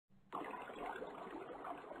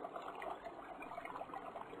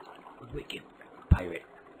wicked pirate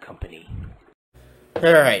company.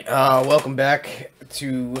 Alright, welcome back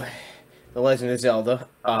to The Legend of Zelda.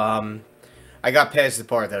 I got past the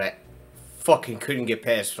part that I fucking couldn't get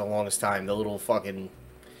past for the longest time. The little fucking,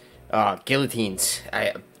 guillotines.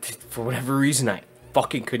 For whatever reason, I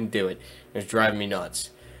fucking couldn't do it. It was driving me nuts.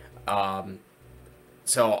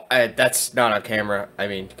 So, that's not on camera, I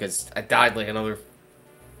mean, because I died like another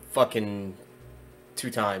fucking 2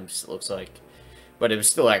 times, it looks like. But it was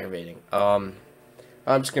still aggravating. I'm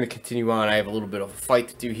just going to continue on. I have a little bit of a fight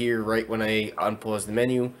to do here right when I unpause the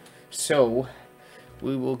menu. So,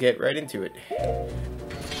 we will get right into it.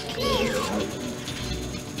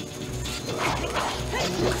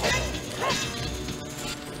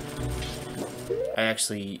 I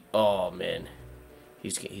actually... Oh, man.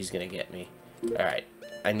 He's going to get me. Alright.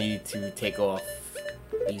 I need to take off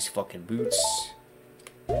these fucking boots.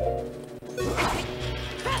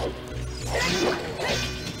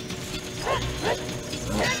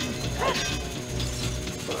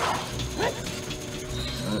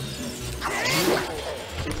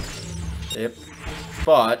 Yep.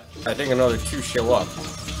 But I think another 2 show up.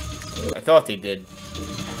 I thought they did.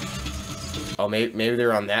 Oh, maybe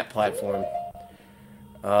they're on that platform.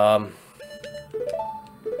 I'm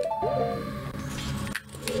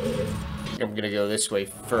gonna go this way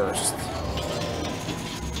first.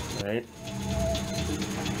 Right.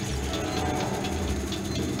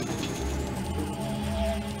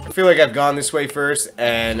 I feel like I've gone this way first,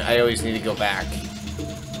 and I always need to go back.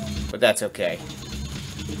 But that's okay.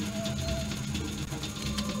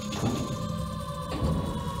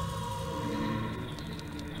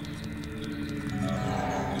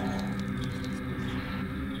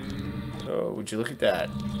 Oh, would you look at that?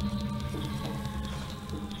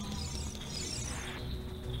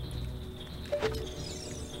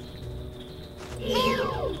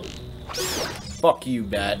 Fuck you,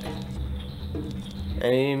 bat.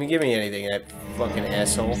 And he didn't even give me anything, that fucking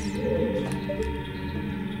asshole.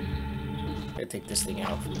 Gotta take this thing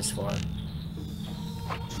out from this far.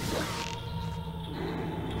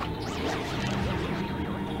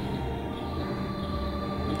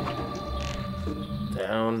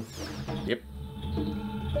 Down. Yep.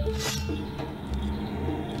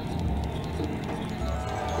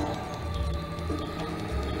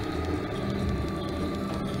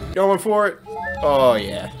 Going for it. Oh,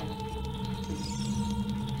 yeah.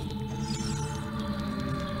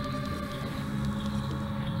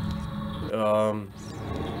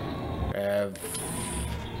 I have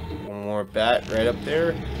one more bat right up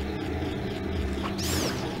there.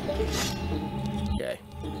 Okay.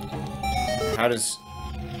 How does...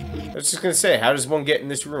 I was just gonna say, how does one get in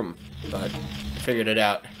this room? But I figured it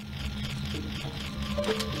out.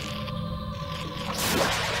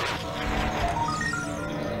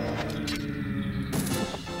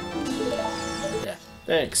 Yeah,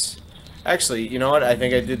 thanks. Actually, you know what? I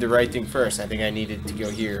think I did the right thing first. I think I needed to go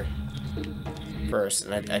here first.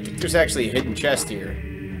 And I think there's actually a hidden chest here.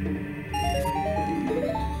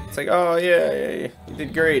 It's like, oh, yeah, you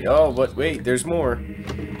did great. Oh, but wait, there's more.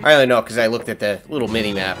 I only know because I looked at the little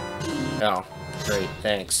mini-map. Oh, great,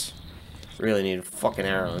 thanks. Really needed fucking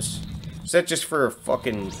arrows. Is that just for a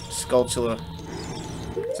fucking sculpture?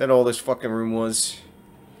 Is that all this fucking room was?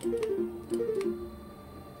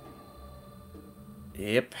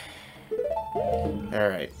 Yep.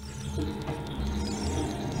 Alright.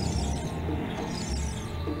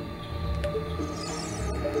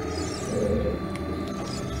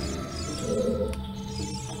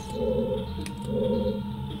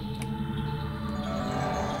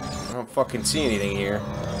 I don't fucking see anything here.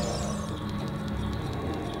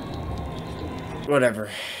 Whatever.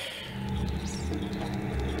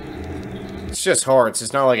 It's just hearts.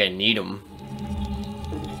 It's not like I need them.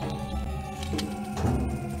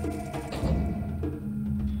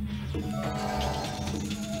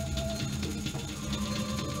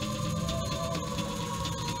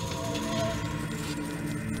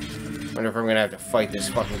 Wonder if I'm gonna have to fight this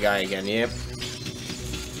fucking guy again. Yep.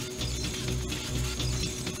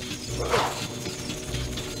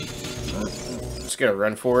 Just gonna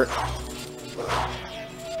run for it.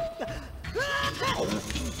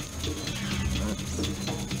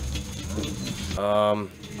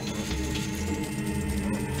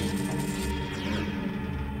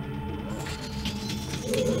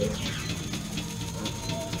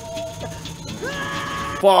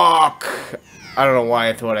 Fuck! I don't know why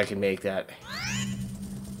I thought I could make that.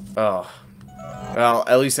 Oh. Well,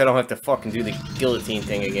 at least I don't have to fucking do the guillotine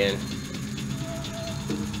thing again.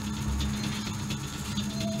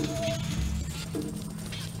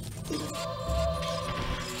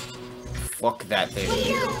 Fuck that thing.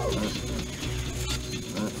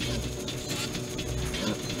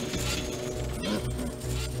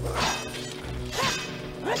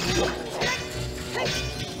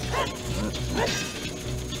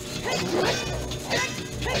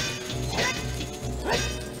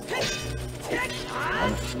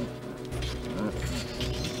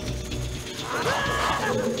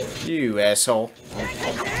 You asshole.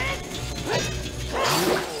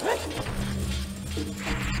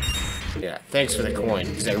 Yeah, thanks for the coin,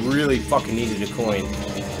 because I really fucking needed a coin.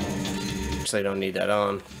 Actually, I don't need that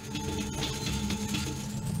on.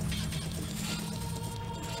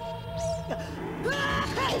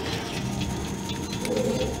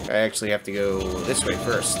 I actually have to go this way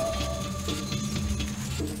first.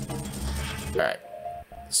 Alright.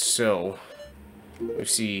 So,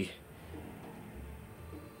 let's see.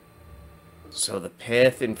 So the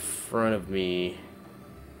path in front of me,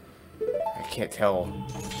 I can't tell.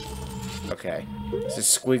 Okay, this is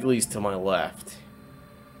Squiggly's to my left.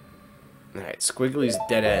 Alright, Squiggly's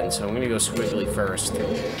dead end, so I'm gonna go Squiggly first.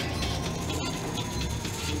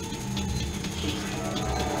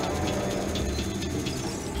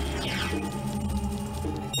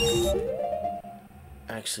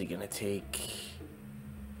 Actually gonna take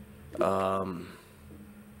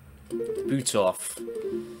boots off,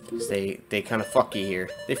 because they kind of fuck you here.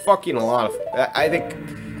 They fuck you in a lot of. I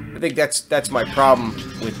think that's my problem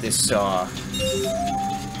with this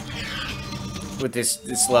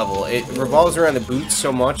this level. It revolves around the boots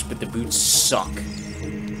so much, but the boots suck.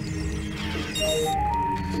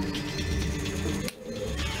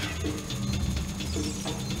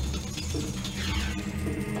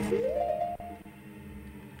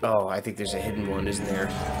 Oh, I think there's a hidden one, isn't there?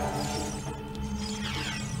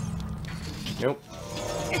 Nope.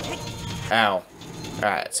 Ow.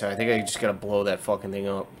 Alright, so I think I just gotta blow that fucking thing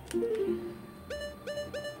up.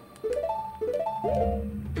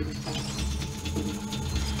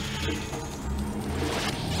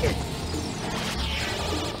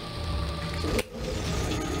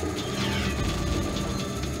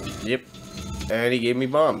 Yep. And he gave me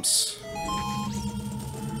bombs.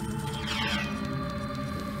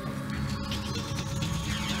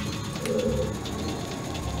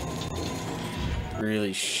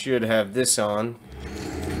 Really should have this on.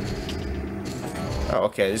 Oh,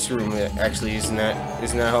 okay, this room actually isn't that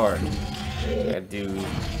hard. Gotta do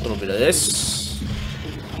a little bit of this.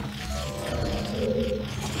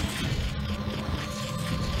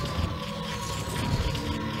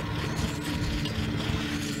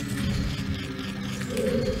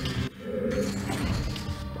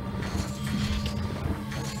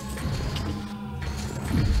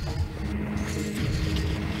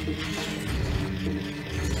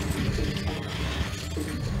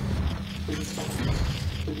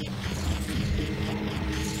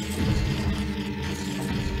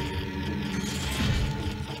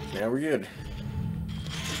 Now we're good.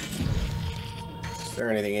 Is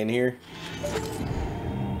there anything in here?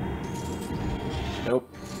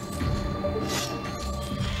 Nope.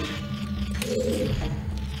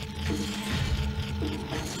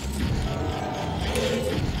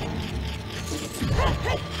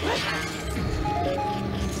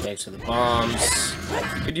 Thanks for the bombs.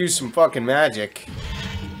 Could use some fucking magic.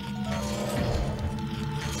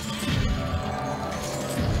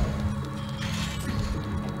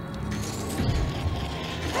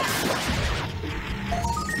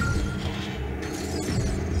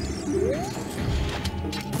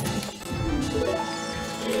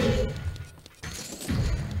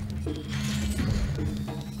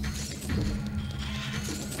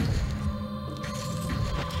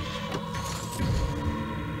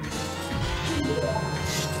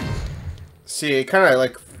 See, it kind of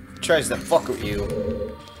like tries to fuck with you.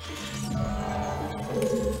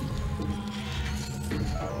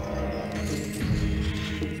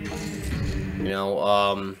 You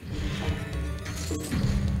know,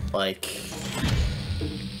 like,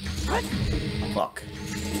 fuck.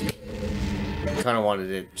 I kind of wanted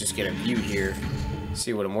to just get a view here,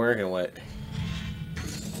 see what I'm working with.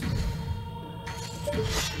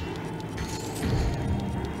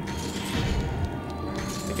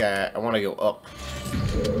 I want to go up. I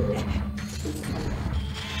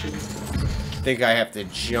think I have to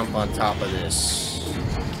jump on top of this.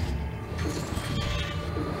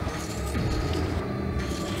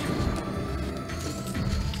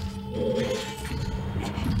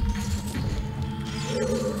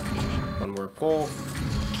 One more pull.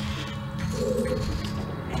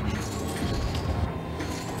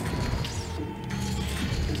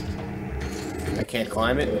 I can't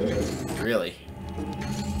climb it? Really?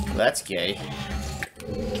 That's gay.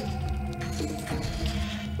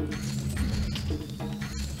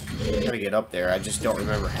 Gotta get up there, I just don't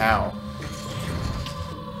remember how.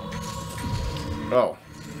 Oh.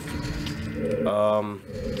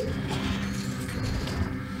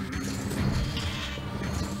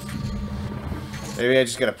 Maybe I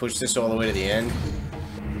just gotta push this all the way to the end.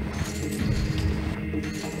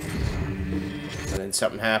 And then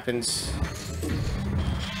something happens.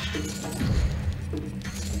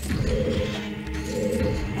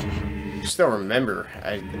 Just don't remember.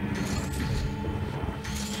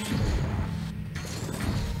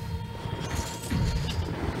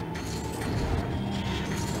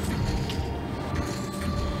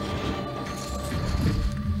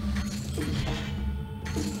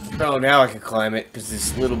 Oh, now I can climb it, because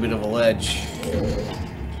there's a little bit of a ledge.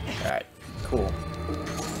 Alright, cool.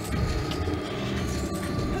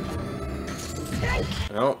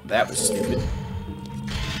 No, that was stupid.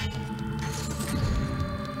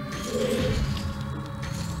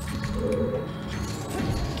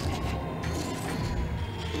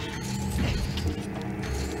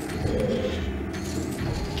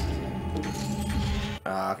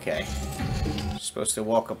 Okay. Supposed to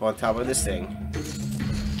walk up on top of this thing.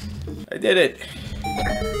 I did it!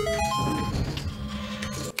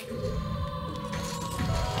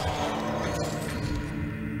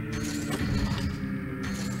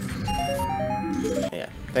 Yeah,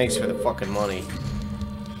 thanks for the fucking money.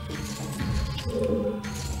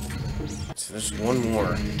 So there's one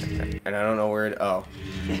more. And I don't know where it... Oh.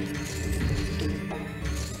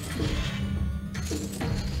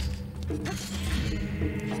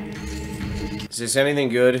 Is this anything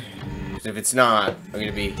good? If it's not, I'm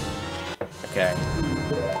gonna be... Okay.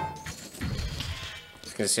 I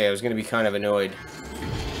was gonna say, I was gonna be kind of annoyed.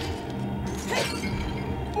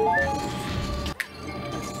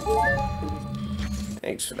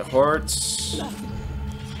 Thanks for the hearts.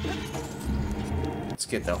 Let's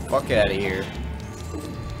get the fuck out of here.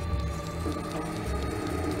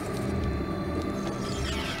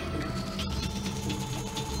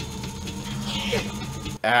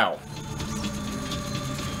 Ow.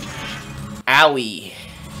 Owie.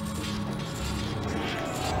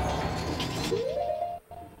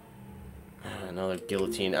 Another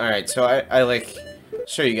guillotine. Alright, so I like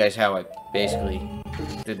show you guys how I basically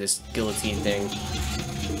did this guillotine thing.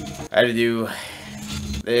 I had to do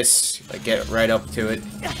this, like get right up to it.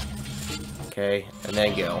 Okay, and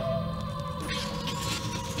then go.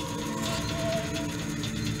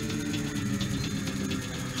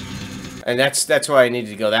 And that's why I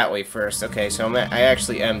needed to go that way first. Okay, so I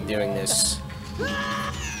actually am doing this.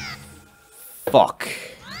 Fuck.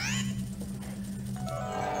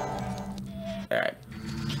 Alright.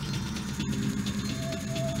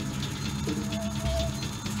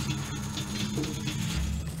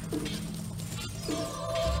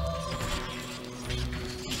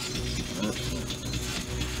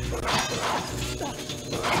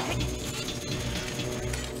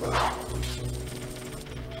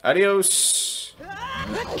 Adios.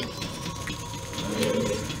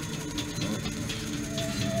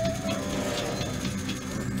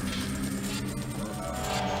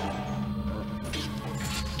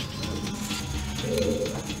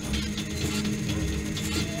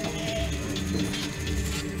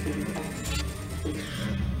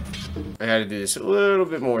 I had to do this a little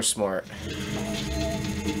bit more smart.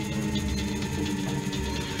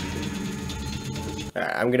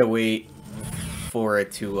 Alright, I'm gonna wait for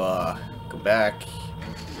it to go back.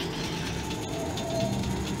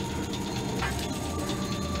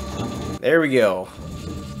 There we go.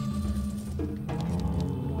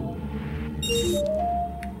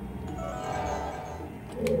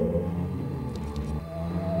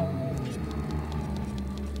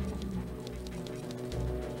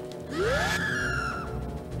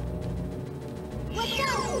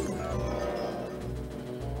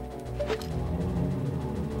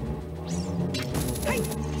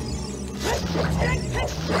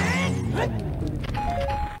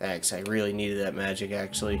 Thanks, I really needed that magic,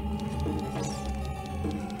 actually.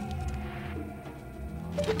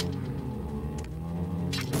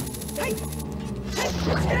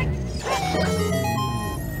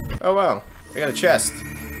 Oh wow, I got a chest.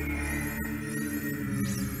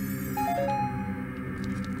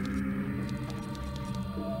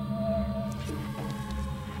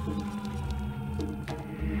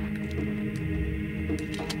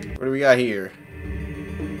 What do we got here?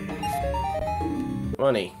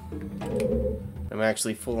 Money. I'm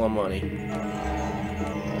actually full on money.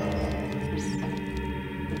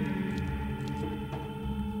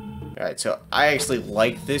 Alright, so I actually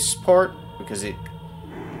like this part because it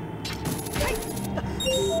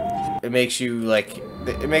makes you like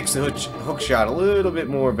it makes the hook shot a little bit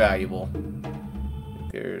more valuable.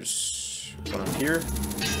 There's one up here.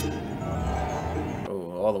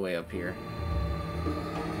 Oh, all the way up here.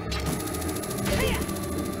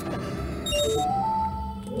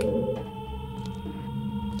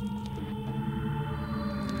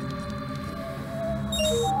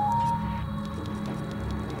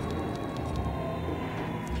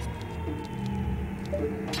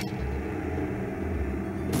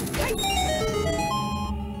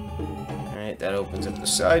 Alright, that opens up the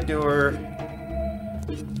side door.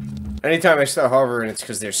 Anytime I start hovering, it's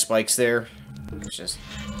because there's spikes there. It's just...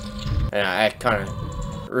 And I kind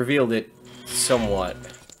of revealed it somewhat.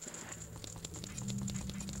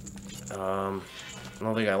 I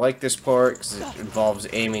don't think I like this part because it involves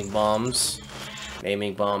aiming bombs. And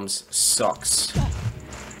aiming bombs sucks.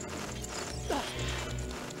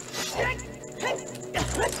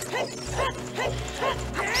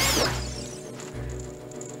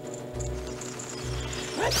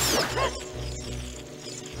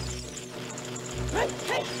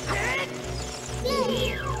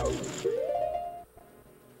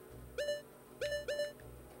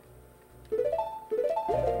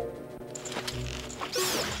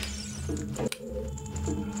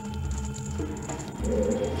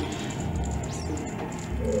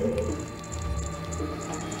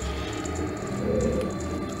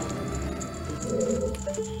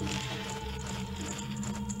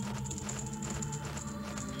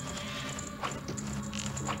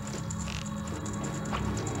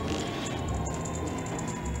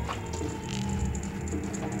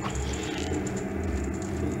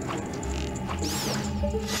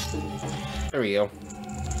 There we go.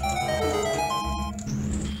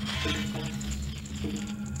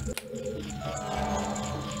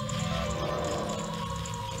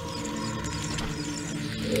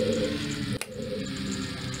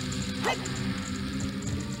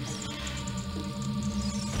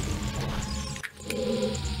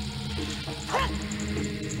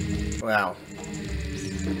 Wow.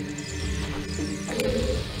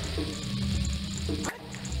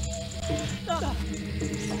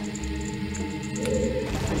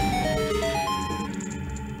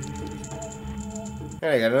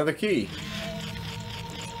 Hey, I got another key.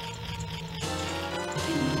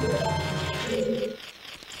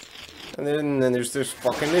 And then there's this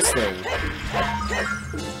fucking this thing.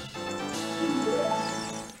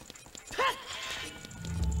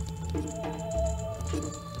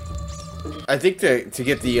 I think to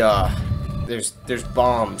get the there's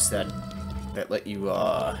bombs that let you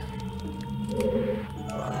there's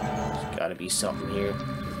gotta be something here.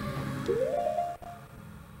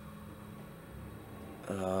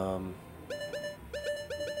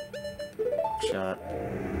 Shot.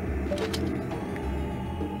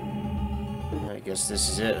 I guess this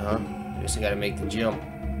is it, huh? I guess I gotta make the jump.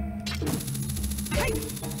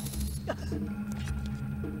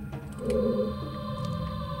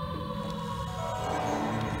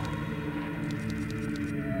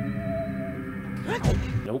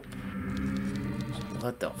 Nope.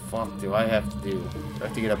 What the fuck do I have to do? Do I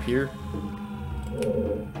have to get up here?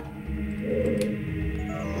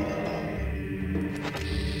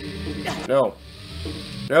 No.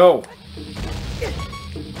 No!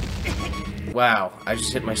 Wow, I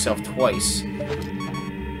just hit myself twice.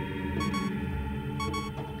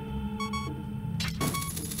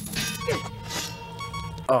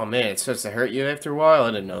 Oh man, it starts to hurt you after a while?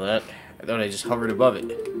 I didn't know that. I thought I just hovered above it.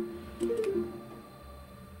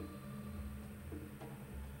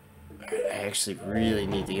 I actually really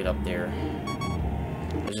need to get up there.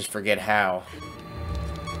 I just forget how.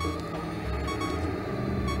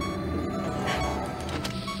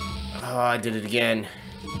 Oh, I did it again.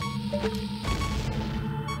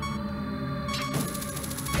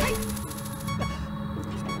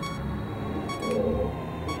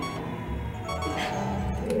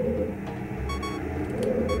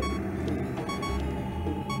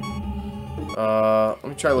 Let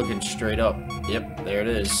me try looking straight up. Yep, there it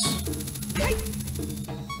is.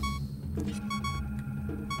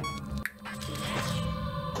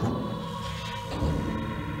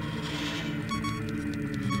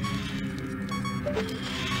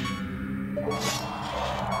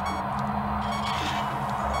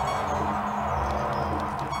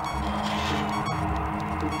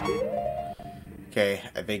 Okay,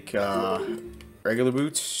 I think, regular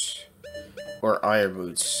boots or iron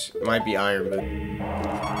boots. It might be iron boots.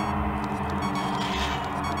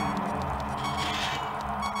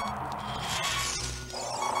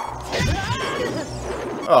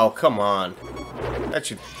 Oh, come on. That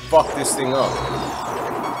should fuck this thing up.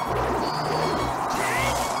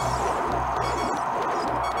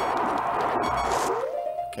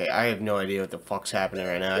 Okay, I have no idea what the fuck's happening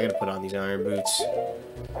right now. I gotta put on these iron boots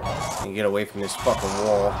and get away from this fucking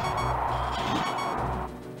wall.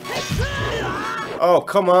 Oh,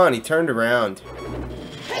 come on, he turned around.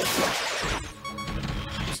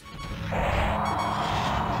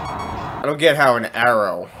 I don't get how an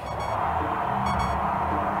arrow...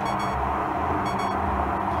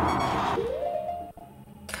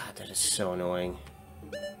 God, that is so annoying.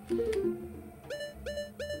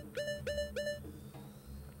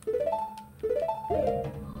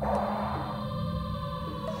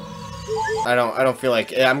 I don't feel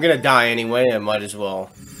like... I'm gonna die anyway, I might as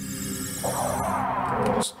well.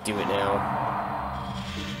 Just do it now.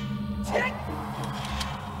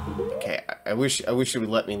 Okay, I wish it would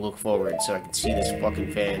let me look forward so I could see this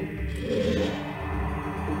fucking fan.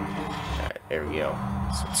 Alright, there we go.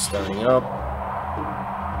 So it's starting up.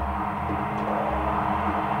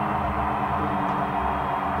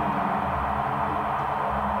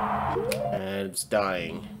 And it's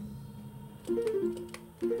dying.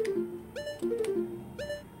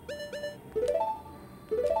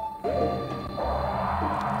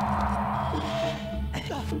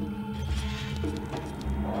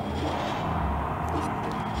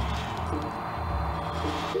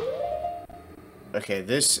 Okay,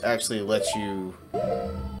 this actually lets you...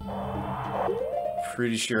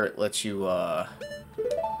 Pretty sure it lets you,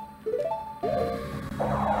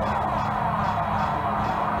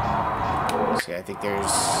 see, I think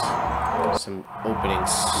there's some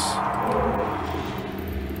openings.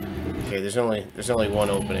 Okay, there's only one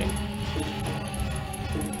opening.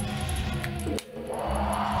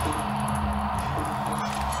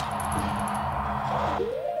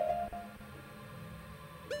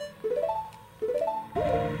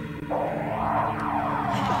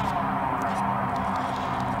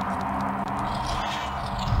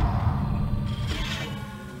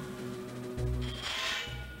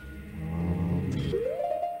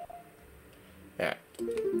 Yeah.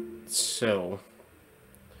 So,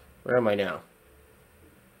 where am I now?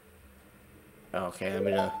 Okay, I'm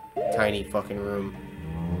in a tiny fucking room.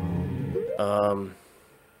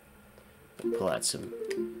 Pull out some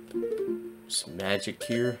magic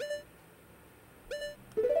here.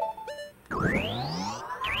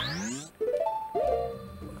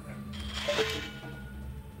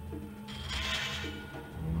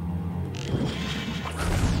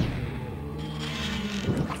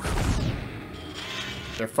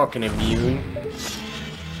 They're fucking immune.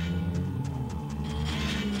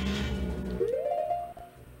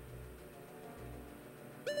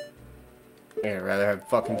 Yeah, I'd rather have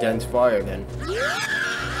fucking dense fire then.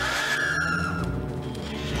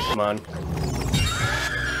 Come on.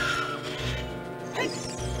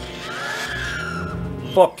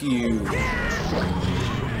 Fuck you.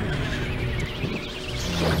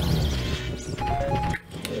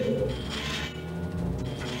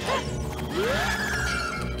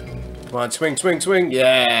 Come on, swing, swing, swing.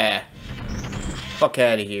 Yeah. Fuck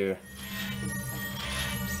out of here.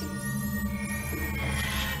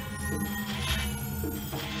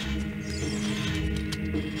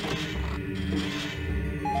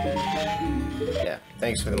 Yeah,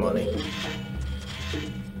 thanks for the money.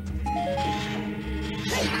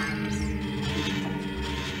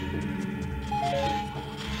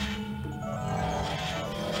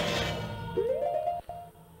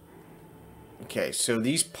 Okay, so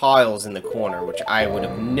these piles in the corner, which I would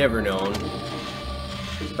have never known,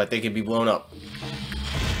 but they could be blown up.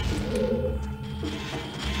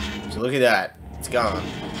 So look at that. It's gone.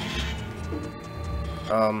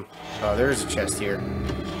 Oh, there is a chest here.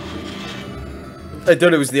 I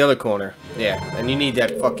thought it was the other corner. Yeah, and you need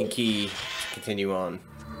that fucking key to continue on.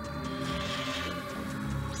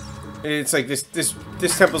 It's like this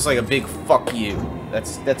temple's like a big fuck you.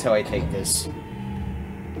 That's how I take this.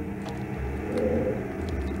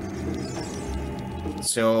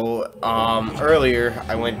 So, earlier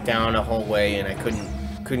I went down a hallway and I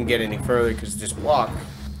couldn't get any further because this block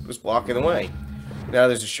was blocking the way. Now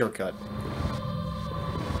there's a shortcut.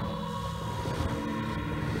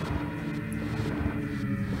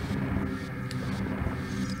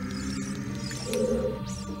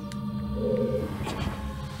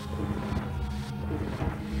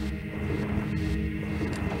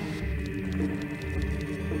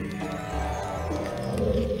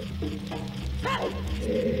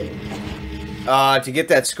 To get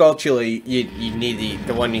that Skulltula, you need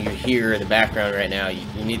the one you hear in the background right now.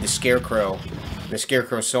 You need the Scarecrow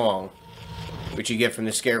song, which you get from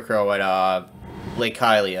the Scarecrow at Lake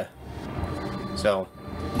Hylia. So,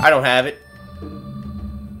 I don't have it.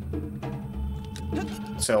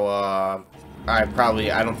 So, I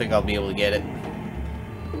don't think I'll be able to get it.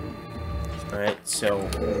 Alright, so,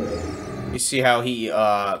 you see how he,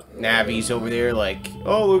 Navi's over there, like,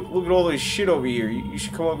 oh, look at all this shit over here, you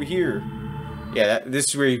should come over here. Yeah, this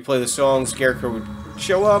is where you play the song, Scarecrow would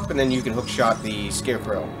show up, and then you can hookshot the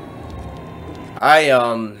Scarecrow.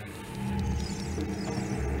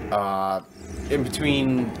 In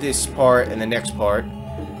between this part and the next part,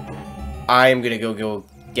 I am gonna go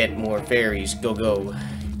get more fairies. Go,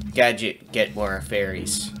 gadget, get more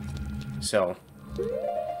fairies. So,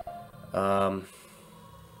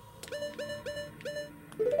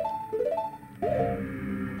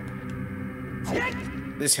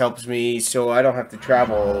 this helps me so I don't have to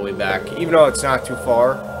travel all the way back, even though it's not too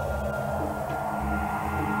far.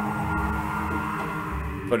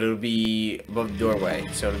 But it'll be above the doorway,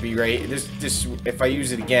 so it'll be right. This. If I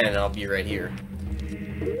use it again, I'll be right here.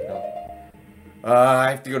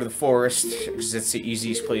 I have to go to the forest because it's the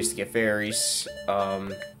easiest place to get fairies. By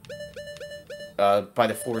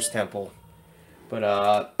the forest temple.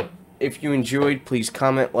 But if you enjoyed, please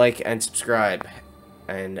comment, like, and subscribe.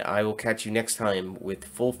 And I will catch you next time with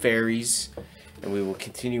full fairies, and we will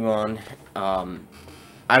continue on.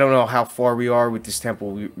 I don't know how far we are with this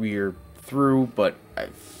temple. We are through, but I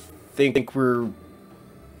think we're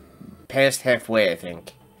past halfway, I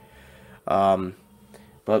think.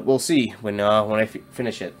 But we'll see when I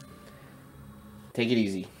finish it. Take it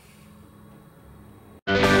easy.